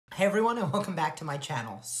Hey everyone, and welcome back to my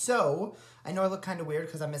channel. So, I know I look kind of weird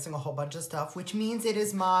because I'm missing a whole bunch of stuff, which means it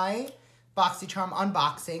is my BoxyCharm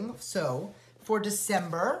unboxing. So, for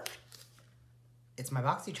December, it's my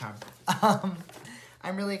BoxyCharm.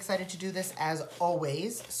 I'm really excited to do this as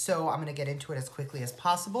always, so I'm going to get into it as quickly as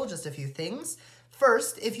possible. Just a few things.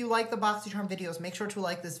 First, if you like the BoxyCharm videos, make sure to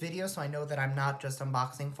like this video so I know that I'm not just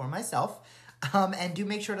unboxing for myself. And do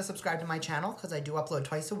make sure to subscribe to my channel because I do upload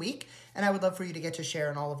twice a week, and I would love for you to get to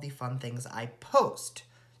share in all of the fun things I post.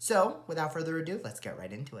 So, without further ado, let's get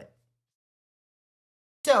right into it.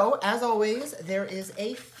 So, as always, there is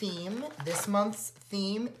a theme. This month's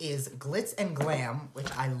theme is Glitz and Glam,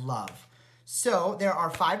 which I love. So, there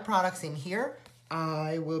are 5 products in here.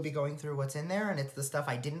 I will be going through what's in there, and it's the stuff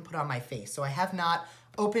I didn't put on my face. So I have not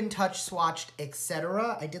open, touch, swatched,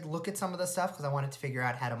 etc. I did look at some of the stuff because I wanted to figure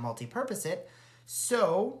out how to multi-purpose it.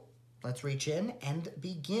 So let's reach in and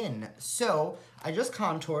begin. So I just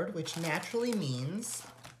contoured, which naturally means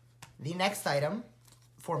the next item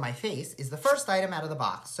for my face is the first item out of the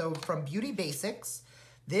box. So from Beauty Basics,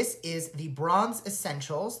 this is the Bronze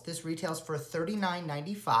Essentials. This retails for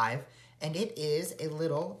 $39.95, and it is a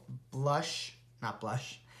little blush. Not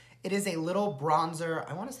blush. It is a little bronzer,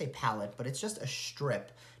 I want to say palette, but it's just a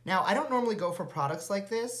strip. Now, I don't normally go for products like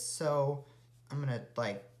this, so I'm going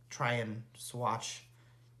to try and swatch.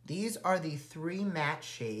 These are the 3 matte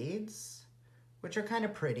shades, which are kind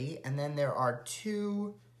of pretty, and then there are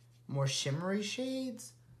 2 more shimmery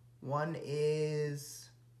shades. One is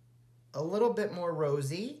a little bit more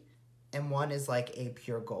rosy, and one is like a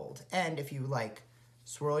pure gold. And if you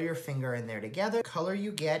swirl your finger in there together. The color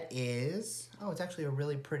you get is, oh, it's actually a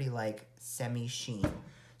really pretty semi-sheen.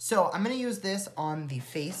 So I'm gonna use this on the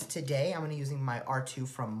face today. I'm gonna be using my R2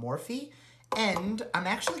 from Morphe. And I'm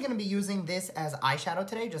actually gonna be using this as eyeshadow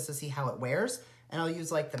today just to see how it wears. And I'll use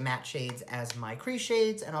the matte shades as my crease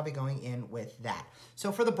shades, and I'll be going in with that.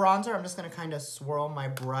 So for the bronzer, I'm just gonna kind of swirl my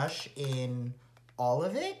brush in all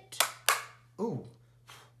of it. Ooh.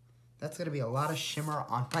 That's going to be a lot of shimmer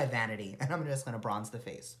on my vanity, and I'm just going to bronze the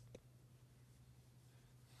face.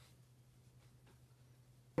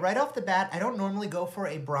 Right off the bat, I don't normally go for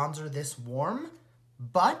a bronzer this warm,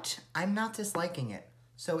 but I'm not disliking it.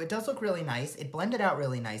 So it does look really nice. It blended out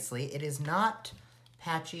really nicely. It is not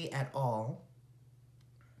patchy at all.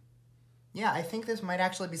 Yeah, I think this might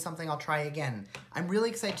actually be something I'll try again. I'm really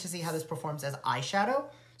excited to see how this performs as eyeshadow,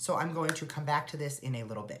 so I'm going to come back to this in a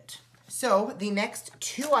little bit. So the next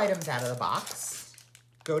 2 items out of the box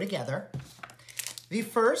go together. The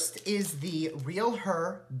first is the Real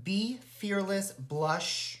Her Be Fearless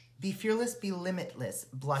Blush, Be Fearless, Be Limitless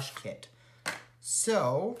Blush Kit.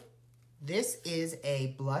 So this is a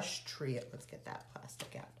blush trio. Let's get that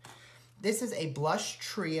plastic out. This is a blush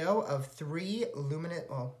trio of 3 luminous,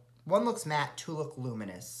 well, 1 looks matte, 2 look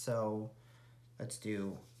luminous. So let's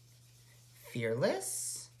do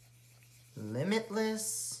Fearless,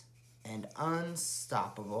 Limitless, and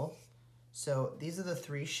Unstoppable. So these are the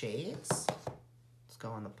 3 shades. Let's go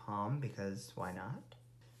on the palm because why not?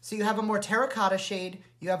 So you have a more terracotta shade,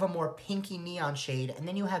 you have a more pinky neon shade, and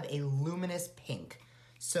then you have a luminous pink.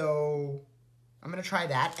 So I'm gonna try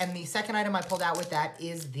that. And the second item I pulled out with that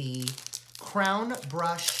is the Crown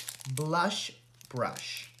Brush Blush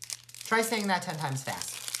Brush. Try saying that 10 times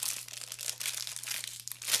fast.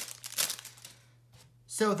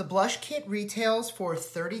 So the blush kit retails for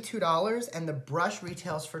 $32 and the brush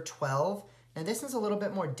retails for $12. Now this is a little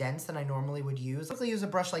bit more dense than I normally would use. I typically use a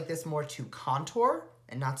brush like this more to contour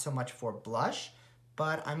and not so much for blush,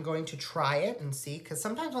 but I'm going to try it and see, because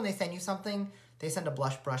sometimes when they send you something, they send a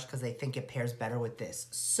blush brush because they think it pairs better with this.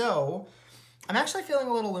 So I'm actually feeling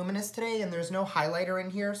a little luminous today and there's no highlighter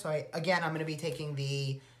in here. So again, I'm gonna be taking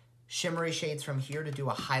the shimmery shades from here to do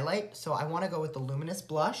a highlight. So I wanna go with the luminous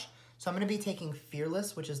blush. So I'm going to be taking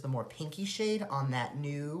Fearless, which is the more pinky shade on that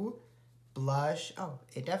new blush. Oh,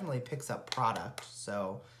 it definitely picks up product.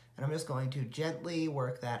 So, and I'm just going to gently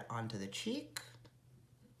work that onto the cheek.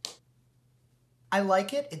 I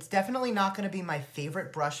like it. It's definitely not going to be my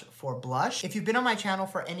favorite brush for blush. If you've been on my channel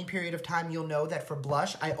for any period of time, you'll know that for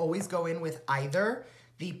blush, I always go in with either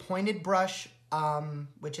the pointed brush,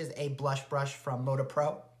 which is a blush brush from Moda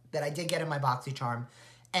Pro that I did get in my BoxyCharm,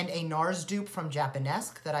 and a NARS dupe from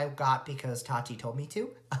Japanesque that I got because Tarte told me to.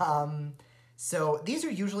 So these are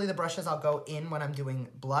usually the brushes I'll go in when I'm doing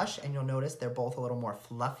blush, and you'll notice they're both a little more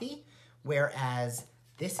fluffy, whereas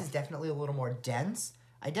this is definitely a little more dense.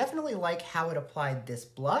 I definitely like how it applied this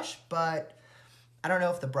blush, but I don't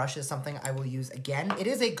know if the brush is something I will use again. It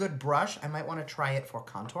is a good brush. I might want to try it for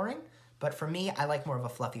contouring, but for me, I like more of a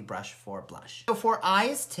fluffy brush for blush. So for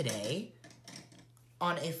eyes today,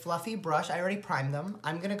 on a fluffy brush, I already primed them.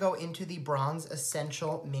 I'm gonna go into the Bronze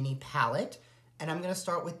Essential Mini Palette, and I'm gonna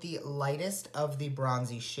start with the lightest of the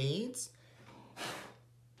bronzy shades.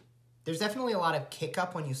 There's definitely a lot of kick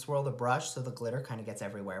up when you swirl the brush, so the glitter kind of gets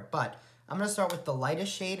everywhere. But I'm gonna start with the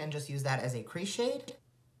lightest shade and just use that as a crease shade.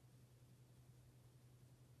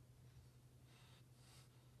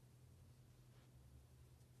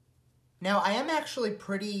 Now, I am actually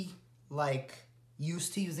pretty,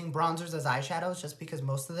 used to using bronzers as eyeshadows just because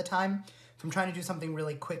most of the time, if I'm trying to do something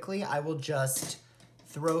really quickly, I will just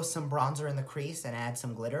throw some bronzer in the crease and add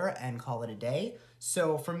some glitter and call it a day.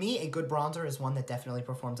 So for me, a good bronzer is one that definitely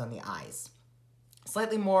performs on the eyes.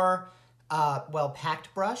 Slightly more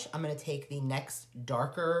well-packed brush, I'm gonna take the next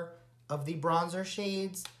darker of the bronzer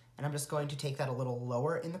shades, and I'm just going to take that a little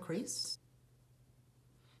lower in the crease.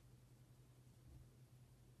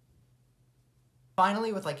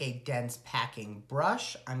 Finally, with like a dense packing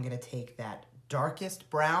brush, I'm gonna take that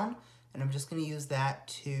darkest brown, and I'm just gonna use that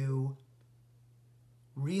to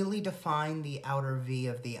really define the outer V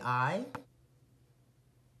of the eye.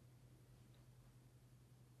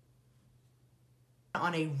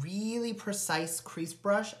 On a really precise crease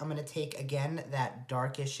brush, I'm gonna take, again, that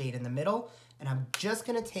darkest shade in the middle, and I'm just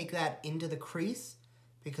gonna take that into the crease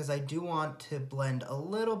because I do want to blend a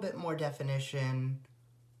little bit more definition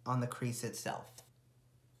on the crease itself.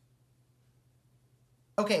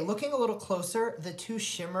 Okay, looking a little closer, the two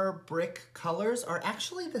shimmer brick colors are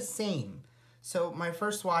actually the same. So my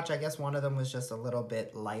first swatch, I guess one of them was just a little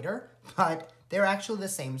bit lighter, but they're actually the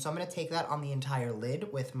same. So I'm gonna take that on the entire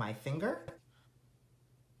lid with my finger.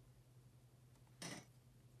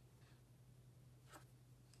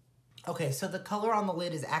 Okay, so the color on the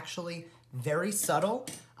lid is actually very subtle.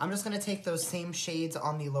 I'm just gonna take those same shades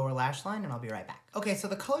on the lower lash line and I'll be right back. Okay, so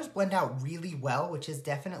the colors blend out really well, which is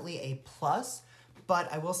definitely a plus.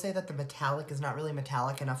 But I will say that the metallic is not really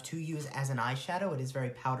metallic enough to use as an eyeshadow. It is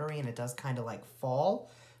very powdery and it does kind of like fall.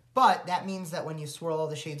 But that means that when you swirl all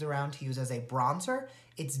the shades around to use as a bronzer,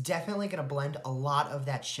 it's definitely gonna blend a lot of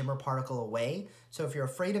that shimmer particle away. So if you're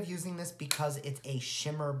afraid of using this because it's a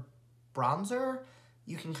shimmer bronzer,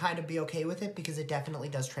 you can kind of be okay with it because it definitely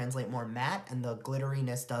does translate more matte and the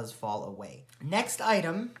glitteriness does fall away. Next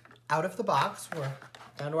item out of the box, we're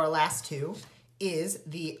down to our last two, is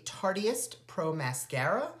the Tartiest Pro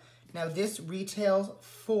Mascara. Now this retails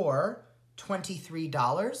for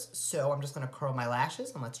 $23, so I'm just gonna curl my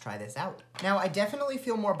lashes and let's try this out. Now I definitely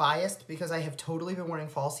feel more biased because I have totally been wearing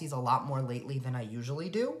falsies a lot more lately than I usually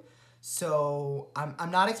do. So I'm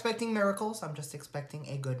not expecting miracles, I'm just expecting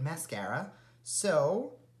a good mascara.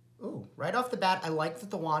 So, ooh, right off the bat, I like that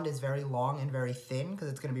the wand is very long and very thin because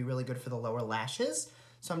it's gonna be really good for the lower lashes.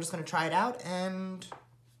 So I'm just gonna try it out and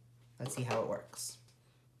let's see how it works.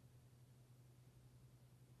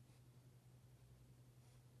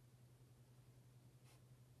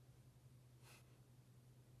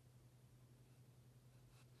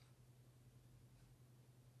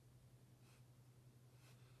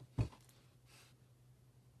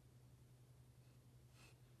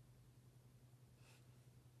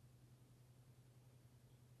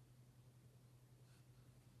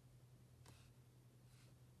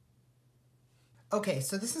 Okay,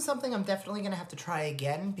 so this is something I'm definitely gonna have to try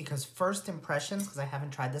again because first impressions, because I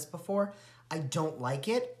haven't tried this before, I don't like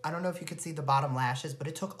it. I don't know if you could see the bottom lashes, but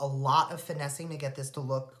it took a lot of finessing to get this to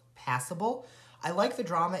look passable. I like the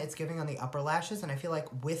drama it's giving on the upper lashes, and I feel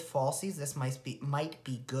like with falsies, this might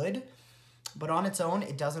be good, but on its own,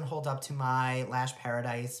 it doesn't hold up to my Lash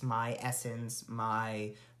Paradise, my Essence,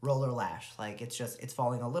 my Roller Lash. Like, it's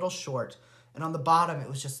falling a little short. And on the bottom, it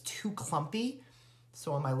was just too clumpy.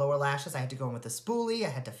 So on my lower lashes, I had to go in with a spoolie, I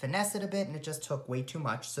had to finesse it a bit, and it just took way too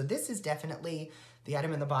much. So this is definitely the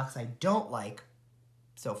item in the box I don't like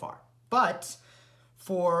so far. But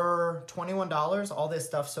for $21, all this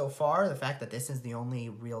stuff so far, the fact that this is the only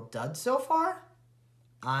real dud so far,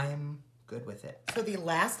 I'm good with it. So the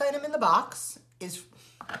last item in the box is...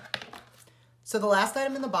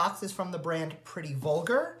 from the brand Pretty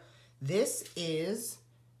Vulgar. This is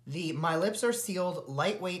the My Lips Are Sealed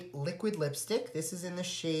Lightweight Liquid Lipstick. This is in the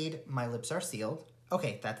shade My Lips Are Sealed.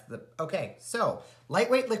 Okay, so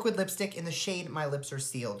lightweight liquid lipstick in the shade My Lips Are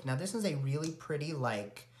Sealed. Now this is a really pretty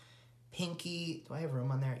like pinky, do I have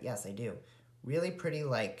room on there? Yes, I do. Really pretty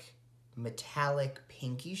like metallic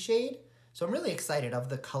pinky shade. So I'm really excited of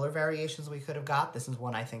the color variations we could have got. This is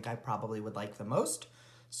one I think I probably would like the most.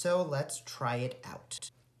 So let's try it out.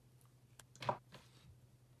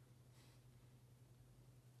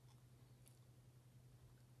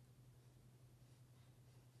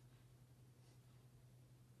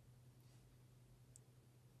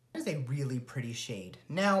 It's a really pretty shade.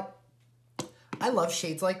 Now, I love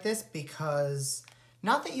shades like this because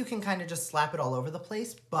not that you can kind of just slap it all over the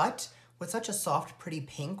place, but with such a soft, pretty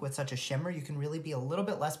pink, with such a shimmer, you can really be a little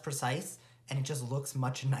bit less precise and it just looks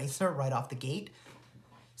much nicer right off the gate.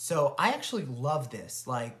 So I actually love this,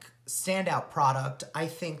 like, standout product. I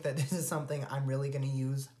think that this is something I'm really gonna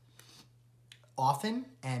use often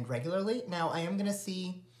and regularly. Now I am gonna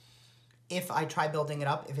see if I try building it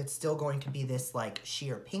up, if it's still going to be this like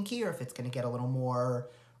sheer pinky or if it's gonna get a little more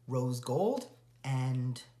rose gold,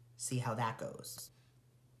 and see how that goes.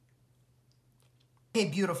 Okay,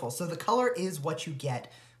 beautiful. So the color is what you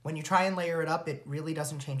get. When you try and layer it up, it really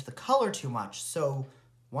doesn't change the color too much. So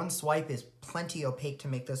one swipe is plenty opaque to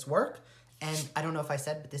make this work. And I don't know if I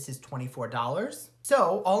said, but this is $24.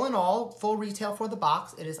 So all in all, full retail for the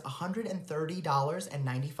box, it is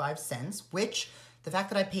 $130.95, which the fact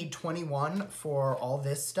that I paid $21 for all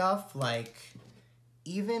this stuff, like,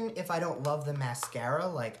 even if I don't love the mascara,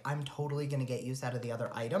 like, I'm totally gonna get use out of the other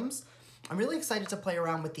items. I'm really excited to play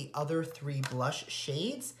around with the other 3 blush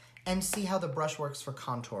shades and see how the brush works for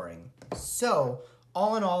contouring. So,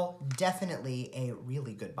 all in all, definitely a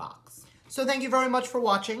really good box. So thank you very much for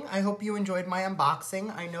watching. I hope you enjoyed my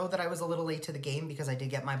unboxing. I know that I was a little late to the game because I did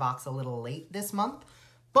get my box a little late this month,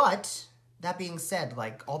 but that being said,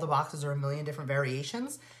 like, all the boxes are a million different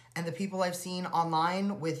variations, and the people I've seen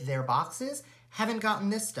online with their boxes haven't gotten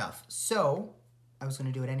this stuff, so I was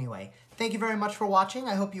gonna do it anyway. Thank you very much for watching.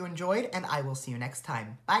 I hope you enjoyed, and I will see you next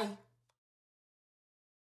time. Bye!